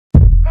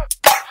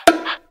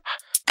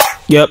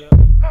Yep.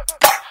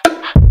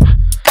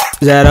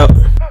 Zato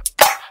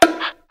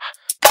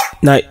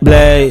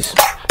Nightblaze.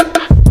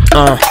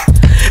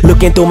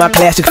 Looking through my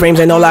classic frames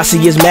and all I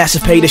see is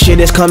massive pay. The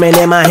shit is coming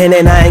in my hand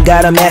and I ain't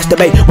gotta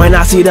masturbate. When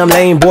I see them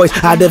lame boys,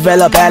 I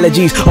develop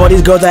allergies. All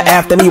these girls are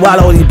after me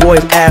while all these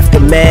boys after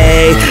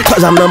me.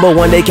 Cause I'm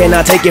 #1, they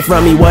cannot take it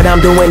from me. What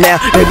I'm doing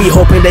now, they be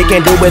hoping they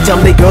can do it.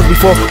 Some of the girls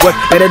before work,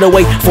 better to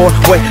wait for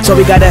work. So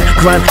we gotta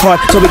grind hard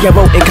so we can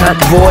vote in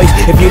convoys.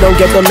 If you don't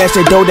get the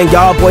message though, then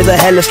y'all boys are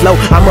hella slow.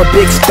 I'm a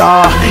big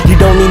star, you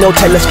don't need no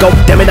telescope.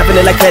 Damn it, I feel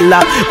it like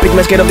fella. Big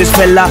man scared of this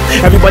fella.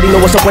 Everybody know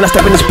what's up when I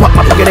step in this spot.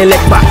 My pocket ain't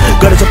lit by.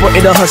 Got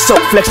supporting the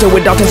hustle, flexing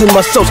without tensing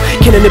muscles,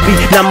 killing the beat.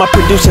 Now my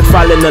producers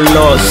filing a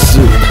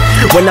lawsuit.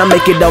 When I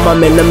make it up,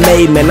 I'm in the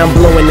made, man. I'm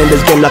blowing in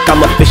this game like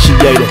I'm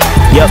officiating.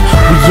 Yep.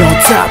 We on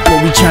top,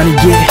 what we tryna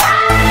get?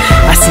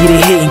 I see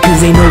they hating cause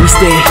they know we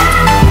stay.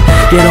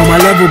 Get on my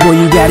level, boy,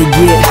 you gotta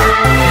get.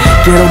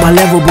 Get on my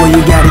level, boy,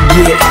 you gotta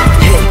get.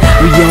 Hey,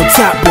 we on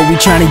top, what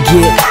we tryna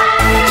get?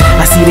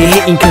 I see they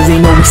hating cause they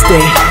know we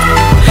stay.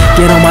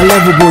 Get on my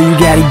level, boy, you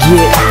gotta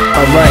get.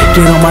 Alright,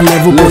 get on my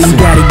level, boy, you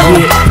gotta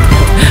get.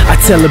 I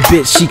tell a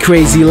bitch she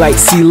crazy like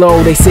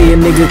CeeLo. They say a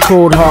nigga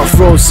cold heart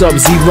froze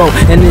Sub-Zero.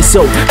 And it's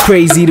so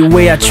crazy the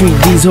way I treat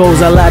these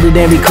hoes. I lied to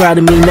them, they cried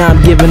to me, now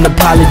I'm giving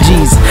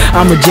apologies.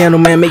 I'm a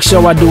gentleman, make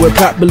sure I do it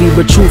properly.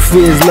 But truth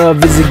is,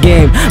 love is a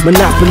game.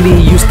 Monopoly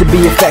used to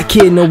be a fat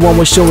kid, no one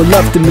was showing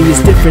love to me.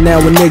 It's different now,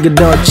 a nigga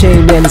done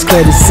chain, man, it's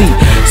clear to see.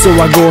 So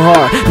I go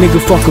hard,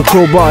 nigga fuck a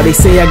crowbar. They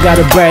say I got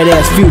a bright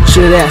ass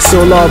future, that's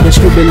so long. Been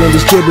scribbling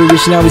this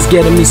gibberish, now it's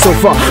getting me so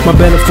far. My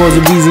metaphor's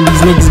the reason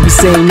these niggas be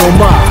saying no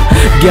more.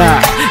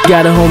 God,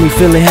 got a homie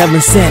feeling heaven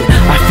sent.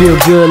 I feel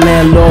good,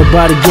 landlord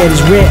about to get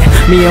his rent.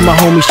 Me and my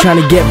homies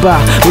trying to get by.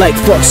 Like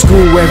fuck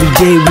school, every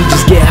day we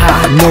just get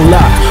high, no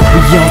lie. We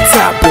on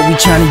top, but we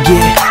trying to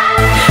get.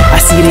 I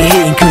see they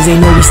hating cause they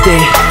know we stay.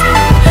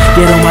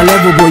 Get on my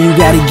level, boy, you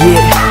gotta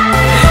get.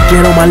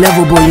 Get on my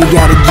level, boy, you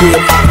gotta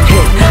get.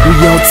 Hey, we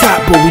on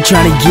top, but we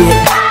trying to get.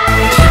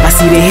 I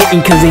see they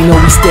hating cause they know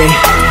we stay.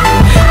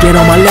 Get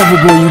on my level,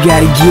 boy, you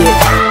gotta get.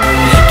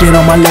 Get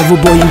on my level,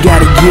 boy, you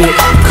gotta get.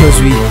 Cause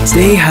we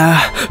stay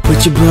high,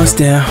 put your blunts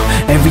down.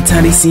 Every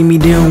time they see me,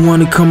 they don't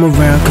wanna come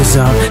around. Cause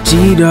I'm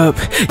G'd up,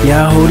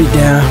 yeah, I hold it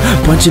down.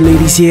 Bunch of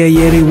ladies here,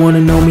 yeah, they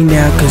wanna know me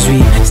now. Cause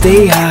we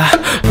stay high,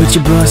 put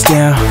your blunts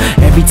down.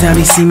 Every time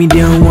they see me, they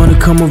don't wanna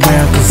come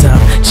around. Cause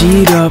I'm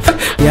G'd up,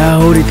 yeah,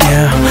 I hold it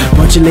down.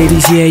 Bunch of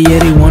ladies here, yeah,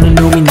 they wanna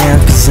know me now.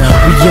 Cause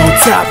we on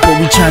top, but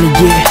we tryna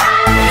get.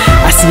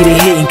 I see they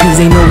hating cause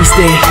they know we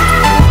stay.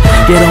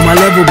 Get on my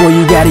level, boy,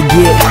 you gotta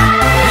get.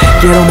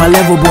 Get on my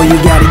level, boy, you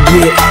gotta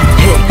get.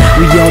 Hey,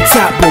 we on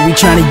top, but we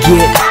tryna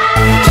get.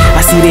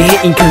 I see they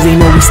hating cause they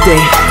know we stay.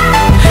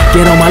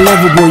 Get on my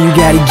level, boy, you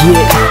gotta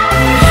get.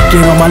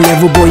 Get on my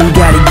level, boy, you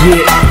gotta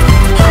get.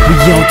 We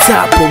on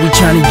top, but we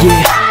tryna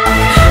get.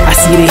 I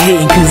see they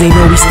hating cause they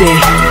know we stay.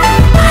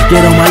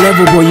 Get on my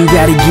level, boy, you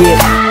gotta get.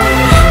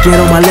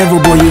 Get on my level,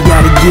 boy, you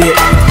gotta get.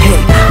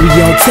 Hey, we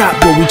on top,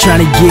 but we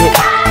tryna get.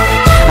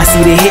 I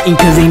see they hating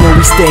cause they know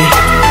we stay.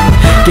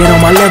 Get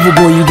on my level,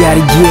 boy, you gotta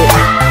get.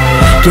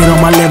 Get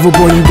on my level,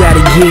 boy, you gotta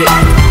get.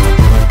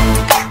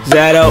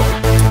 Zato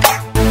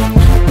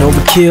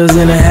NovAKillz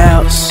in the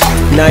house.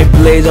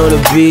 Nightblaze on the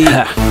beat.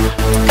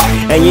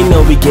 And you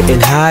know we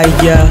getting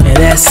higher. And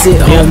that's it,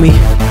 homie.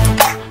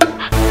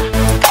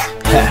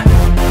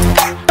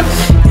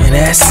 And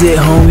that's it,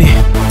 homie.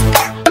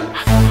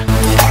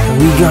 And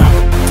we gone.